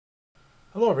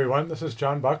Hello everyone, this is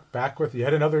John Buck back with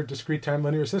yet another discrete time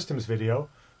linear systems video.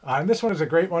 And this one is a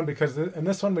great one because in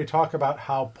this one we talk about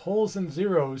how poles and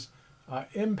zeros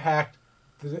impact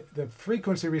the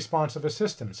frequency response of a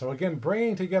system. So again,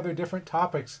 bringing together different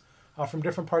topics from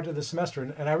different parts of the semester.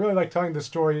 And I really like telling this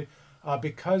story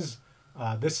because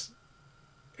this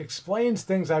explains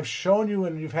things I've shown you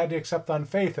and you've had to accept on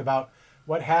faith about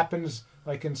what happens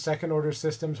like in second order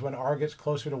systems when R gets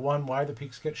closer to 1, why the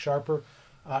peaks get sharper.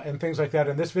 And things like that.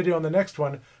 In this video and the next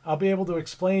one, I'll be able to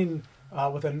explain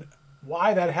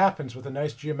why that happens with a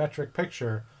nice geometric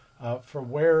picture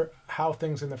for how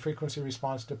things in the frequency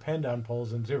response depend on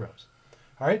poles and zeros.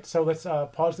 All right, so let's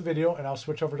pause the video and I'll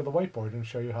switch over to the whiteboard and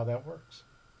show you how that works.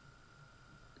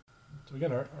 So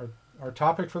again, our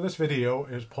topic for this video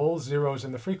is poles, zeros,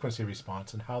 and the frequency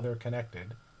response and how they're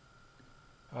connected.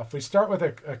 If we start with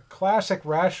a classic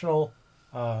rational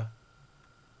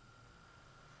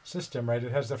system, right?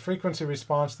 It has the frequency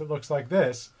response that looks like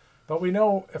this, but we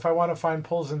know if I want to find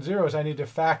poles and zeros, I need to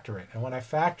factor it. And when I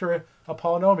factor a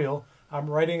polynomial, I'm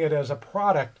writing it as a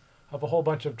product of a whole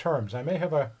bunch of terms. I may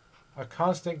have a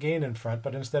constant gain in front,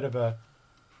 but instead of a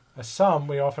sum,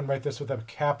 we often write this with a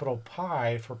capital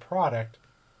pi for product.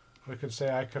 We could say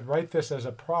I could write this as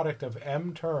a product of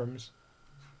m terms,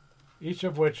 each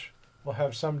of which will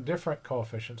have some different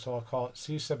coefficient. So I'll call it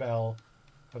c sub l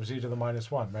of z to the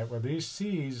minus 1, right? Where these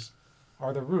c's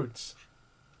are the roots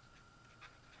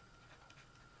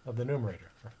of the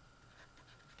numerator,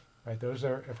 right? Those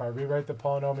are, if I rewrite the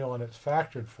polynomial in its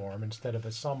factored form instead of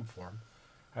the sum form,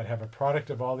 I'd have a product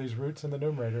of all these roots in the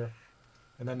numerator,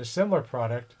 and then a similar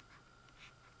product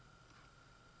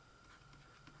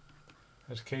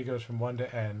as k goes from 1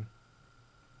 to n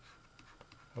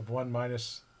of 1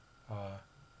 minus,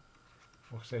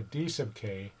 we'll say d sub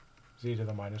k z to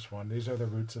the minus 1. These are the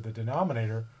roots of the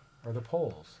denominator, or the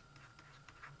poles.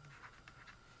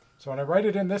 So when I write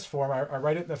it in this form, I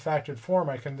write it in the factored form,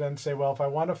 I can then say, well, if I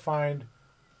want to find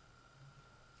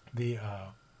the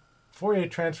Fourier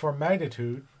transform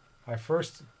magnitude, I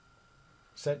first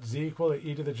set z equal to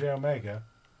e to the j omega,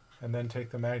 and then take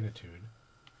the magnitude.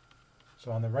 So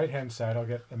on the right-hand side, I'll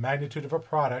get the magnitude of a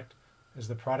product is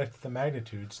the product of the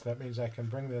magnitudes. So that means I can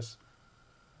bring this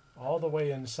all the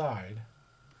way inside.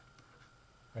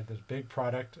 Right, this big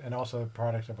product and also the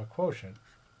product of a quotient.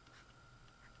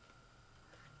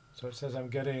 So it says I'm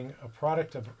getting a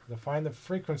product of, to find the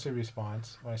frequency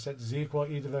response, when I set z equal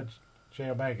e to the j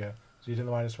omega, z to the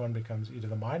minus 1 becomes e to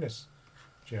the minus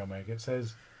j omega. It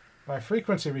says my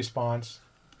frequency response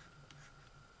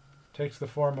takes the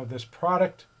form of this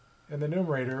product in the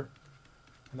numerator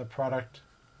and the product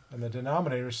in the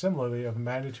denominator, similarly, of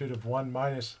magnitude of 1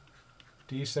 minus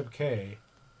d sub k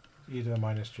e to the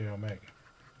minus j omega.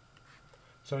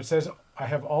 So it says I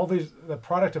have the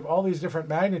product of all these different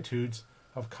magnitudes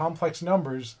of complex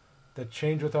numbers that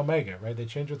change with omega, right? They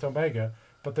change with omega,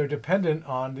 but they're dependent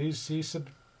on these c sub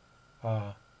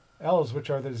l's,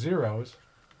 which are the zeros.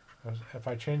 If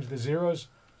I change the zeros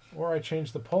or I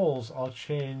change the poles, I'll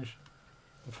change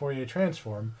the Fourier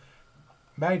transform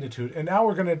magnitude. And now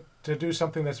we're going to do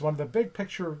something that's one of the big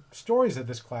picture stories of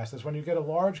this class, is when you get a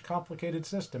large, complicated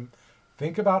system,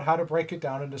 think about how to break it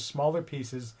down into smaller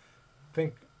pieces.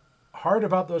 Think hard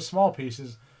about those small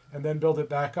pieces and then build it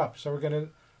back up. So we're going to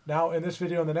now in this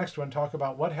video and the next one talk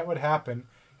about what would happen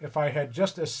if I had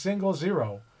just a single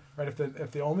zero, right?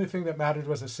 If the only thing that mattered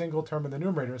was a single term in the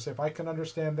numerator. So if I can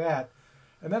understand that,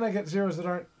 and then I get zeros that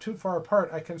aren't too far apart,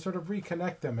 I can sort of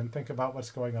reconnect them and think about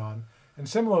what's going on. And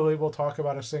similarly, we'll talk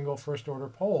about a single first order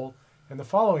pole in the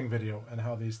following video and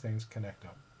how these things connect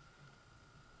up.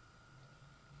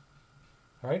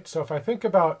 All right, so if I think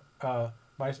about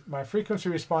my frequency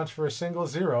response for a single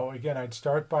zero, again, I'd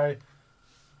start by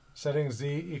setting z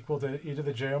equal to e to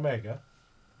the j omega.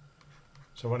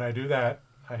 So when I do that,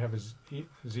 I have z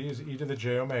is e to the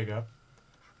j omega,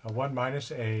 1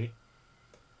 minus a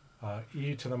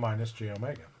e to the minus j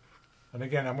omega. And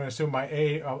again, I'm going to assume my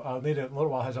a, I'll need it in a little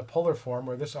while, has a polar form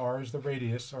where this r is the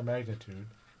radius or magnitude,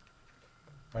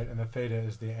 right, and the theta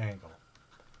is the angle.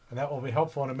 And that will be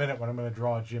helpful in a minute when I'm going to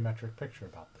draw a geometric picture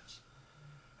about this.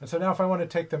 And so now if I want to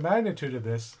take the magnitude of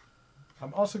this,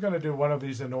 I'm also going to do one of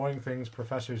these annoying things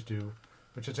professors do,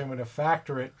 which is I'm going to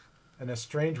factor it in a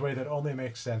strange way that only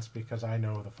makes sense because I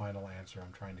know the final answer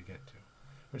I'm trying to get to,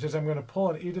 which is I'm going to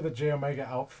pull an e to the j omega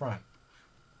out front,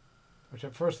 which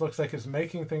at first looks like it's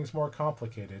making things more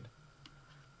complicated.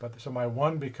 But so my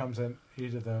 1 becomes an e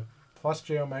to the plus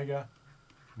j omega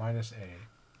minus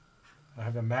a. I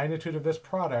have the magnitude of this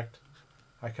product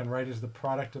I can write as the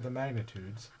product of the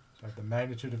magnitudes. So I have the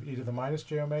magnitude of e to the minus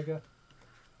j omega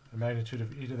the magnitude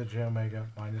of e to the j omega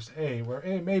minus a, where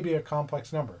a may be a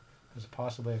complex number. Is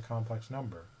possibly a complex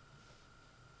number.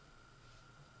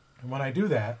 And when I do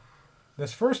that,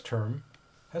 this first term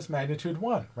has magnitude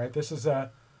 1, right? This is e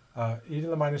to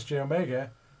the minus j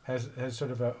omega has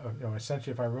sort of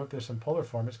essentially if I wrote this in polar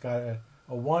form, it's got a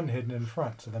 1 hidden in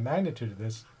front. So the magnitude of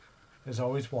this is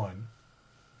always 1.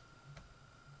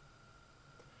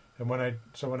 And when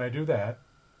I do that,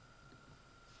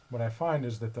 what I find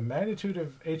is that the magnitude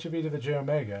of h of e to the j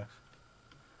omega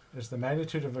is the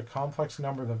magnitude of the complex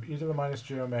number of e to the minus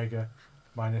j omega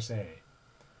minus a.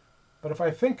 But if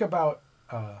I think about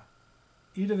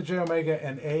e to the j omega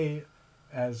and a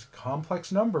as complex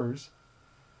numbers,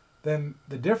 then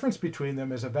the difference between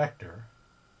them is a vector.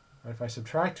 Right? If I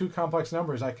subtract two complex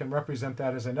numbers, I can represent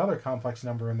that as another complex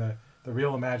number in the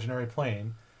real imaginary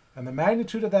plane. And the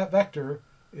magnitude of that vector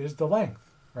is the length.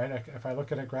 Right? If I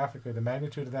look at it graphically, the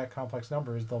magnitude of that complex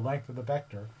number is the length of the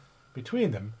vector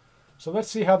between them. So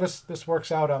let's see how this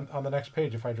works out on the next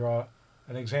page if I draw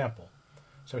an example.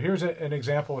 So here's an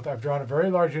example with I've drawn a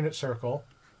very large unit circle.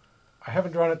 I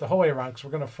haven't drawn it the whole way around because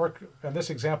we're going to, in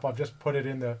this example, I've just put it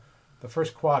in the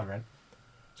first quadrant.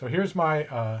 So here's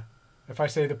my, if I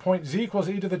say the point z equals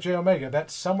e to the j omega,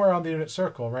 that's somewhere on the unit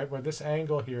circle, right, where this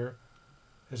angle here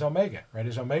is omega, right?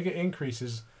 As omega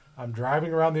increases, I'm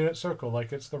driving around the unit circle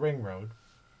like it's the ring road.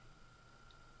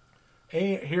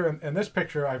 A here in this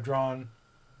picture I've drawn,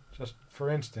 just for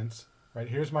instance, right,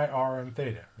 here's my r and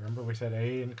theta. Remember we said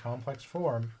A in complex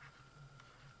form,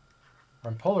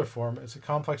 or in polar form, it's a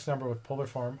complex number with polar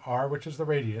form r, which is the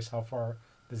radius, how far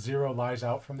the 0 lies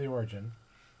out from the origin.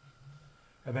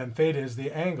 And then theta is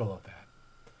the angle of that.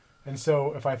 And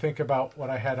so if I think about what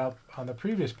I had up on the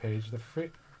previous page,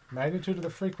 the magnitude of the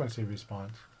frequency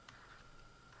response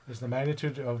is the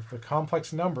magnitude of the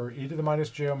complex number e to the minus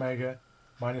j omega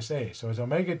minus a. So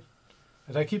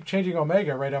as I keep changing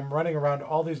omega, right, I'm running around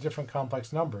all these different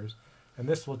complex numbers, and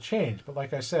this will change. But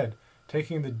like I said,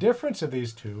 taking the difference of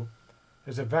these two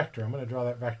is a vector. I'm going to draw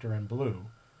that vector in blue,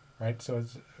 right? So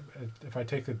if I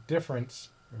take the difference,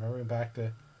 remembering back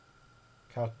to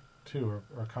Calc 2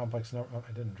 or complex number, oh,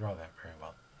 I didn't draw that very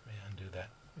well. Let me undo that.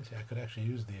 You see, I could actually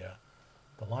use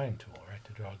the line tool, right,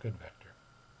 to draw a good vector.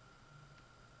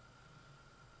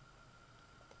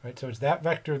 Right, so it's that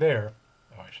vector there.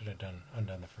 Oh, I should have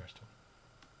undone the first one.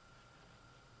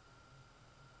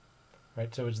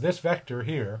 Right, so it's this vector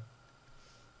here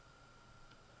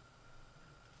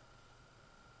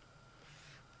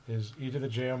is e to the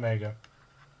j omega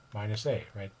minus a,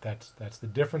 right? That's the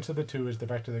difference of the two is the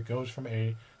vector that goes from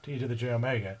a to e to the j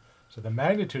omega. So the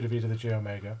magnitude of e to the j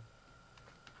omega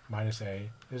minus a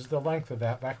is the length of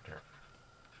that vector.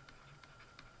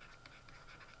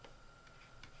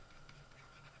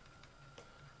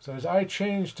 So as I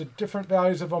change to different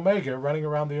values of omega running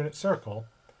around the unit circle,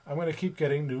 I'm going to keep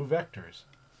getting new vectors.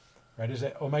 Right? As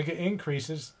omega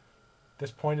increases,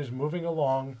 this point is moving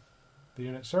along the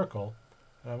unit circle,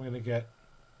 and I'm going to get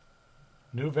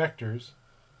new vectors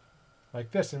like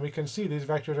this. And we can see these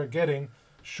vectors are getting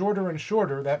shorter and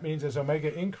shorter. That means as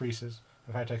omega increases,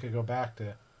 in fact, I could go back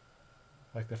to,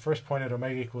 like the first point at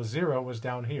omega equals 0 was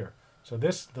down here. So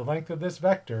the length of this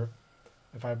vector,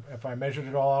 if I measured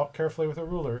it all out carefully with a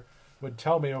ruler, would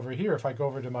tell me over here, if I go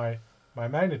over to my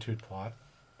magnitude plot,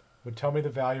 would tell me the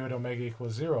value at omega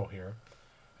equals 0 here.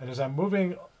 And as I'm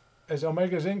moving, as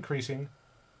omega is increasing,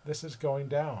 this is going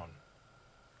down.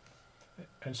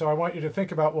 And so I want you to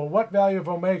think about, well, what value of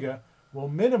omega will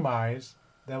minimize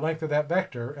the length of that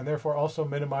vector and therefore also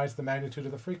minimize the magnitude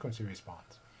of the frequency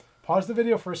response? Pause the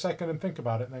video for a second and think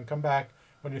about it, and then come back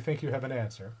when you think you have an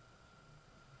answer.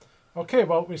 Okay,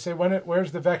 well, we say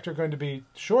where's the vector going to be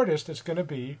shortest? It's going to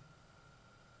be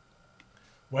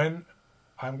when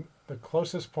the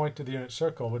closest point to the unit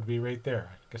circle would be right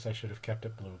there. I guess I should have kept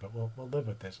it blue, but we'll live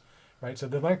with this, right? So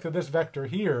the length of this vector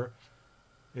here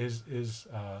is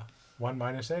 1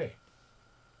 minus a,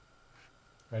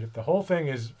 right? If the whole thing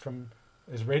is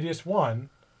radius 1,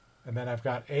 and then I've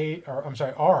got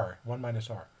r, 1 minus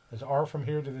r. There's r from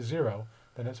here to the 0,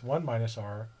 then it's 1 minus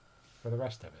r for the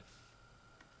rest of it.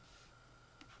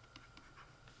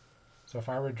 So if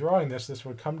I were drawing this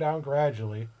would come down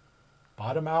gradually,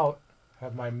 bottom out,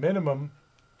 have my minimum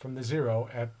from the 0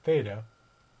 at theta,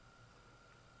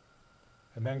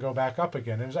 and then go back up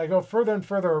again. And as I go further and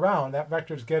further around, that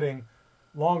vector is getting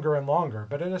longer and longer.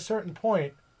 But at a certain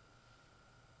point,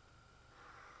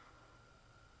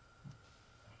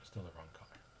 still the wrong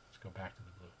color. Let's go back to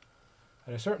the blue.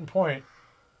 At a certain point,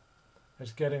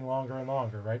 it's getting longer and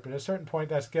longer, right? But at a certain point,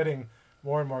 that's getting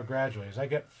more and more gradually. As I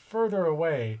get further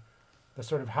away, the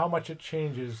sort of how much it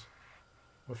changes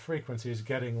with frequency is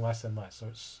getting less and less. So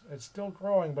it's still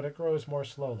growing, but it grows more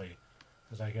slowly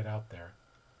as I get out there.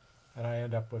 And I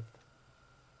end up with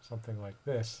something like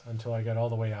this until I get all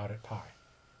the way out at pi.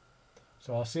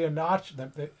 So I'll see a notch,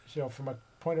 from a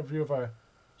point of view of a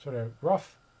sort of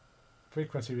rough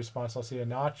frequency response, I'll see a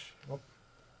notch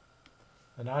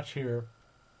here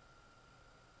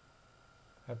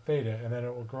at theta, and then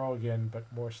it will grow again, but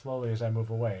more slowly as I move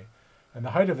away. And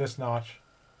the height of this notch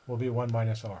will be 1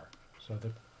 minus r. So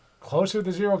the closer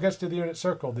the 0 gets to the unit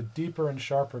circle, the deeper and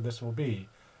sharper this will be,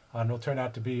 and will turn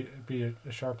out to be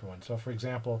a sharper one. So for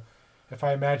example, if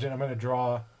I imagine I'm going to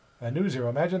draw a new 0,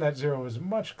 imagine that 0 is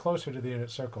much closer to the unit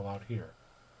circle out here.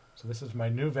 So this is my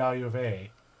new value of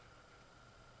a.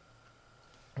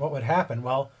 What would happen?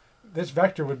 Well, this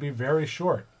vector would be very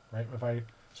short, right? If I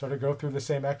sort of go through the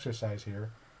same exercise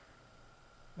here,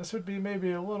 this would be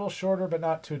maybe a little shorter, but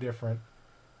not too different.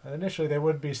 And initially they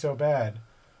wouldn't be so bad.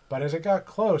 But as it got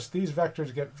close, these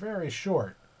vectors get very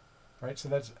short, right? So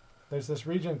there's this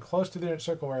region close to the unit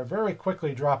circle where I very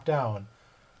quickly drop down.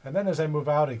 And then as I move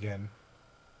out again,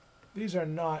 these are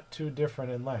not too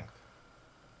different in length.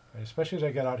 Right? Especially as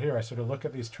I get out here, I sort of look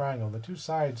at these triangles. The two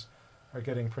sides are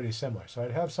getting pretty similar. So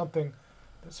I'd have something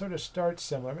that sort of starts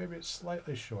similar. Maybe it's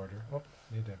slightly shorter. Oh,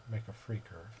 I need to make a free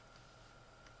curve.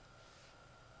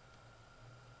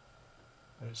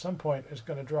 And at some point, it's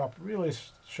going to drop really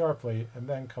sharply and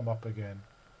then come up again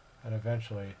and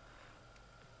eventually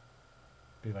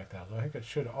be like that. Although I think it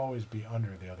should always be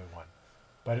under the other one.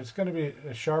 But it's going to be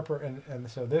sharper, and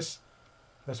so this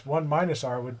 1 minus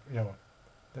r would,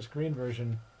 this green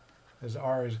version is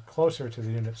r is closer to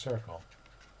the unit circle.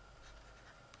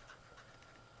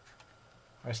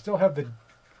 I still have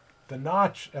the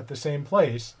notch at the same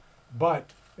place,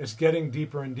 but it's getting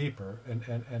deeper and deeper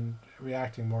and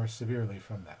reacting more severely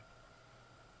from that.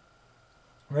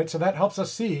 Right, so that helps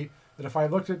us see that if I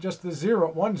looked at just the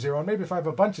 1, 0, and maybe if I have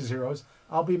a bunch of zeros,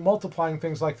 I'll be multiplying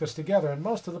things like this together. And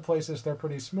most of the places, they're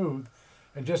pretty smooth.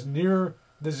 And just near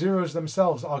the zeros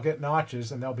themselves, I'll get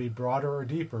notches, and they'll be broader or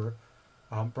deeper.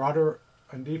 Broader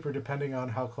and deeper depending on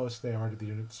how close they are to the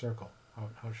unit circle,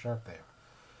 how sharp they are.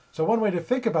 So one way to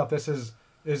think about this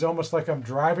is almost like I'm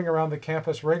driving around the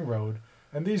campus ring road,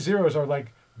 and these zeros are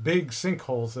like big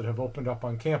sinkholes that have opened up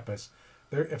on campus.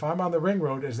 If I'm on the ring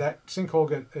road, if that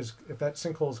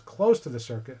sinkhole is close to the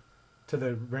circuit, to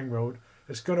the ring road,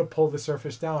 it's going to pull the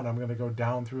surface down. I'm going to go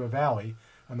down through a valley,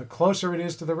 and the closer it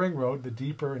is to the ring road, the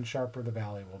deeper and sharper the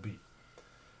valley will be.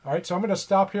 All right, so I'm going to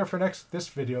stop here for this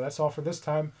video. That's all for this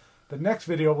time. The next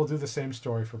video, we'll do the same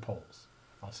story for poles.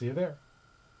 I'll see you there.